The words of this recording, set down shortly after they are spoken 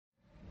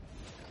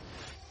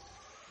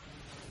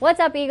What's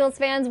up, Eagles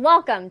fans?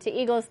 Welcome to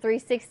Eagles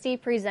 360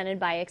 presented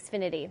by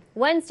Xfinity.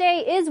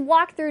 Wednesday is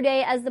walkthrough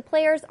day as the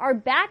players are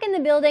back in the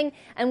building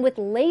and with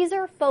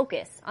laser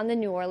focus on the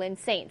New Orleans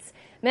Saints.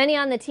 Many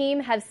on the team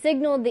have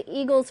signaled the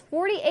Eagles'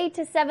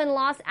 48-7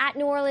 loss at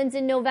New Orleans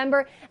in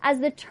November as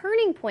the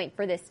turning point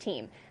for this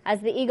team,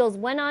 as the Eagles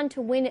went on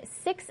to win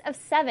 6 of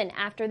 7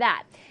 after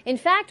that. In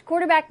fact,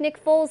 quarterback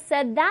Nick Foles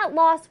said that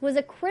loss was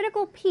a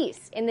critical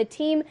piece in the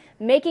team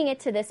making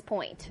it to this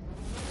point.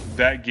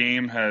 That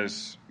game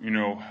has,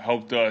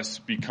 helped us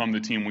become the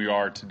team we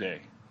are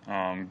today.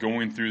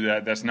 Going through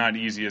that's not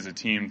easy as a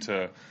team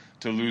to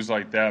lose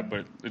like that,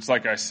 but it's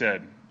like I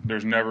said,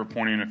 there's never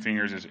pointing the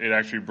fingers. It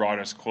actually brought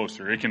us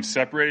closer. It can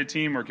separate a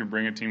team or it can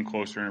bring a team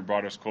closer, and it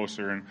brought us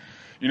closer. And,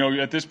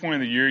 at this point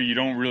in the year, you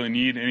don't really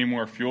need any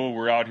more fuel.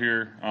 We're out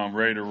here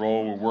ready to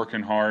roll. We're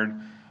working hard.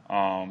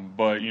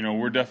 But,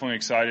 we're definitely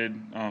excited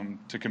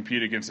to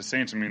compete against the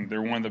Saints. I mean,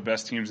 they're one of the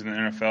best teams in the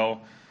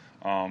NFL.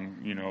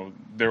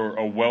 They're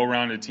a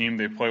well-rounded team.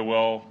 They play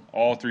well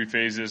all three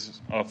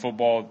phases of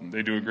football.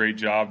 They do a great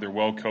job. They're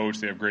well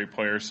coached. They have great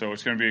players. So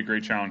it's going to be a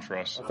great challenge for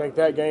us. I think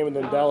that game and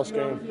then Dallas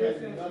game,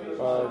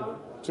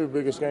 two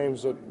biggest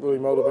games that really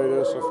motivated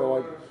us. I feel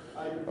like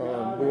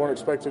we weren't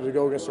expected to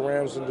go against the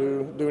Rams and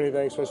do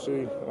anything,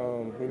 especially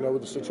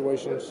with the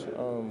situations.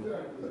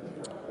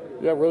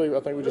 I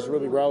think we just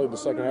really rallied the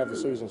second half of the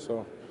season.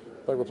 So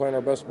I think we're playing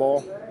our best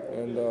ball,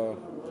 and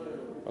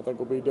I think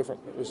we'll be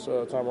different this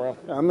time around.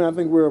 I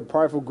think we're a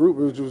prideful group,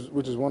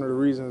 which is one of the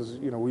reasons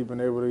we've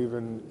been able to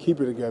even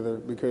keep it together,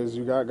 because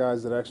you got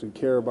guys that actually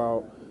care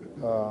about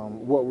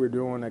what we're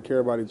doing, that care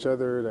about each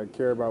other, that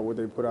care about what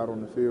they put out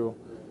on the field,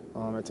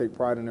 that take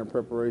pride in their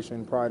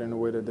preparation, pride in the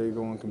way that they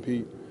go and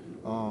compete.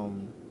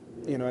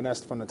 And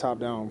that's from the top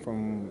down,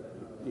 from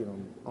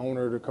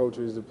owner, the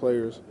coaches, the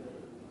players.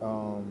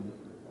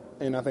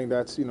 And I think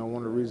that's one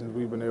of the reasons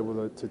we've been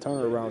able to turn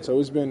it around. So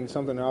it's been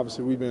something that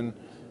obviously we've been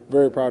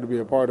very proud to be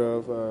a part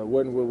of.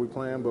 Wasn't what we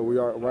planned, but we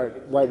are right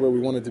where we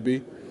wanted to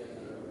be.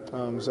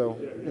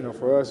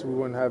 For us, we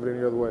wouldn't have it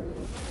any other way.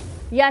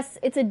 Yes,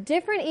 it's a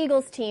different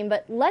Eagles team,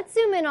 but let's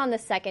zoom in on the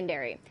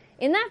secondary.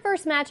 In that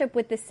first matchup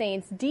with the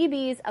Saints,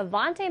 DBs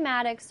Avonte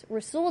Maddox,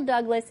 Rasul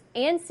Douglas,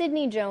 and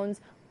Sidney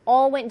Jones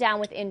all went down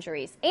with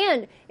injuries.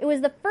 And it was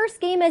the first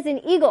game as an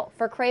Eagle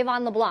for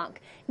Cre'Von LeBlanc.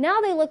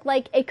 Now they look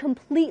like a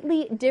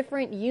completely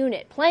different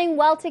unit, playing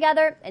well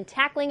together and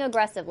tackling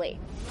aggressively.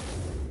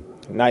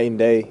 Night and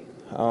day.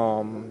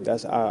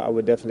 I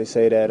would definitely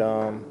say that.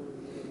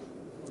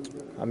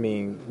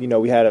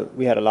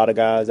 We had a lot of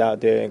guys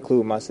out there,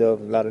 including myself,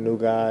 a lot of new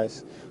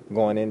guys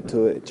going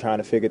into it, trying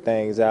to figure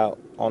things out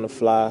on the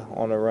fly,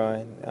 on the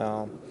run.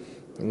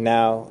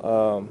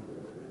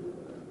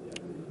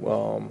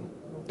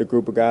 The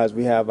group of guys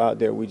we have out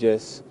there, we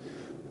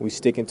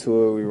sticking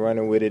to it, we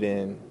running with it,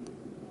 and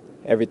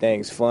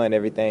everything's fun.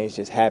 Everything's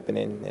just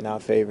happening in our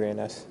favor, and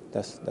that's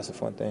a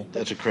fun thing.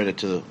 That's a credit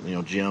to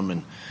Jim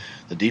and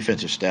the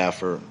defensive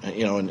staff,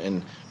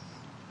 and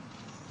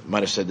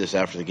might have said this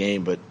after the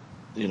game, but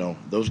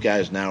those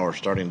guys now are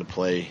starting to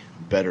play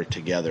better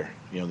together.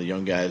 The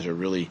young guys are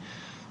really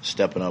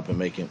stepping up and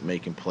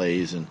making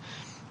plays and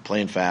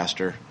playing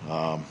faster.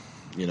 A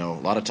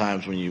lot of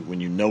times when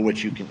you know what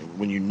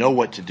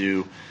to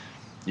do,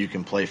 you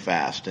can play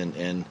fast.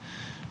 And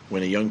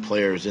when a young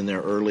player is in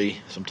there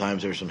early,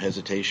 sometimes there's some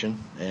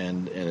hesitation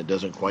and it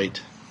doesn't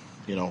quite,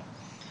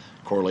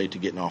 correlate to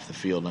getting off the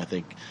field. And I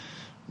think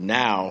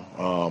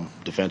now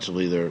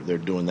defensively they're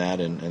doing that,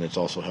 and it's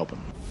also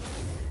helping.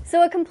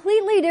 So a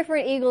completely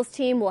different Eagles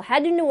team will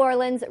head to New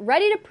Orleans,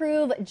 ready to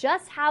prove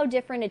just how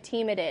different a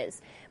team it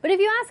is. But if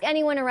you ask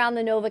anyone around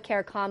the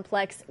NovaCare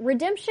complex,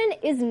 redemption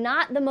is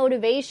not the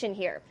motivation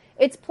here.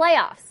 It's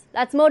playoffs.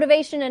 That's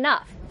motivation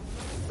enough.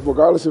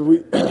 Regardless if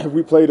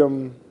we played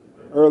them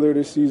earlier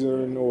this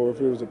season or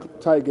if it was a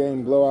tight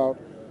game, blowout,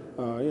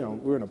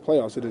 we're in the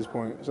playoffs at this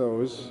point.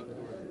 So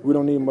we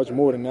don't need much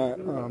more than that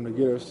to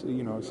get us,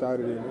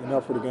 excited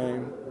enough for the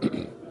game.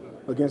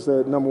 Against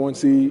the number one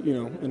seed,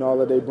 and all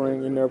that they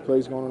bring in their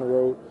place going on the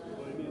road.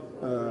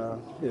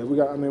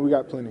 We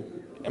got plenty.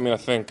 I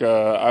think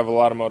I have a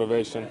lot of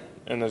motivation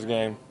in this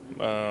game.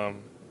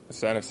 It's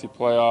the NFC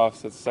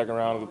playoffs. It's the second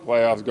round of the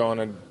playoffs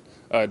going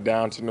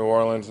down to New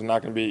Orleans. It's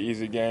not going to be an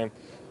easy game.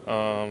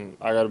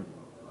 I got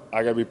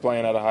to be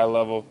playing at a high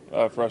level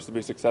for us to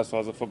be successful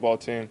as a football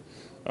team.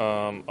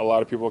 A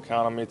lot of people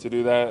count on me to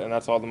do that, and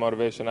that's all the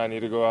motivation I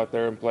need to go out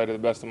there and play to the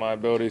best of my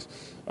abilities.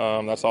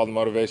 That's all the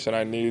motivation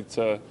I need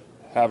to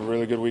have a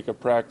really good week of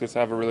practice,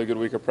 have a really good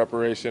week of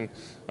preparation.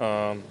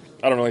 I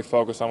don't really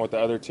focus on what the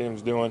other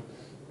team's doing,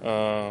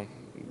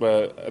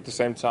 but at the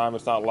same time,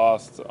 it's not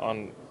lost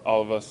on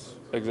all of us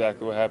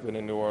exactly what happened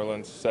in New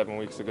Orleans 7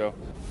 weeks ago.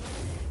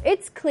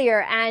 It's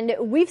clear, and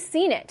we've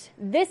seen it.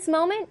 This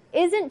moment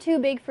isn't too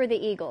big for the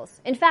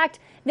Eagles. In fact,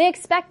 they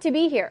expect to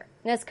be here.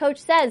 And as Coach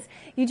says,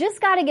 you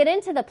just got to get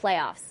into the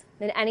playoffs,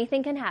 then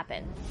anything can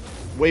happen.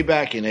 Way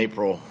back in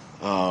April,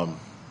 and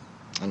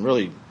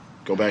really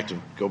go back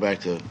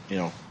to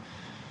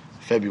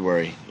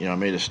February. I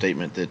made a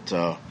statement that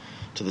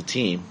to the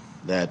team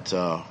that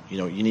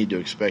you need to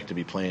expect to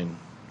be playing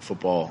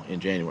football in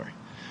January,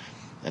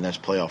 and that's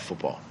playoff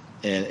football.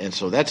 And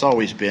so that's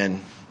always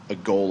been a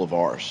goal of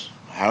ours.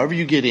 However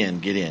you get in,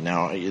 get in.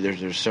 Now,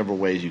 there's several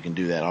ways you can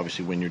do that.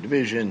 Obviously, win your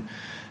division,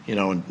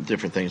 and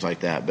different things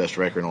like that, best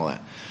record and all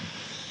that.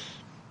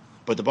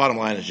 But the bottom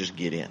line is just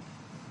get in.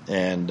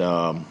 And,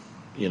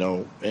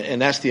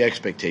 and that's the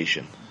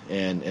expectation.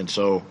 And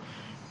so,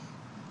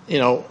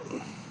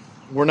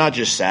 we're not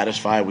just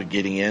satisfied with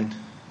getting in.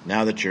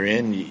 Now that you're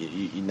in,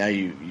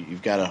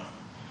 you've got to,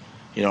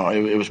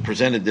 it was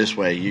presented this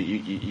way.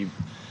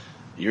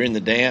 You're in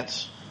the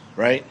dance,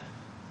 right?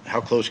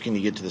 How close can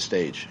you get to the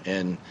stage?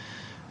 And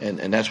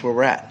that's where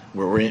we're at.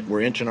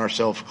 We're inching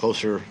ourselves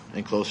closer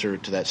and closer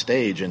to that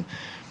stage, and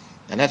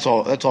that's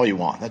all you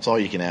want. That's all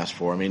you can ask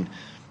for. I mean,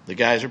 the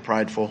guys are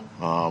prideful.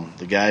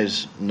 The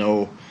guys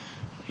know,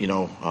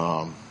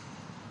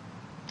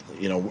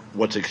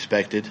 what's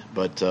expected.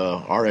 But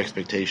our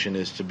expectation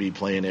is to be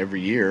playing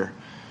every year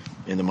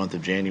in the month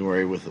of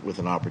January with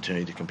an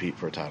opportunity to compete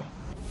for a title.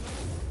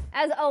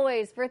 As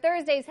always, for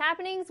Thursday's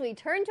happenings, we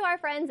turn to our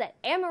friends at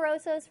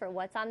Amoroso's for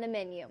what's on the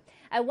menu.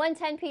 At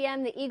 1:10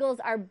 p.m., the Eagles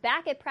are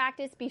back at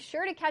practice. Be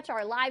sure to catch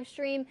our live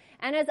stream.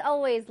 And as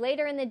always,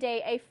 later in the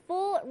day, a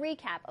full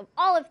recap of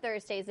all of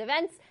Thursday's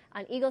events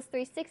on Eagles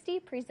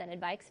 360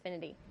 presented by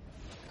Xfinity.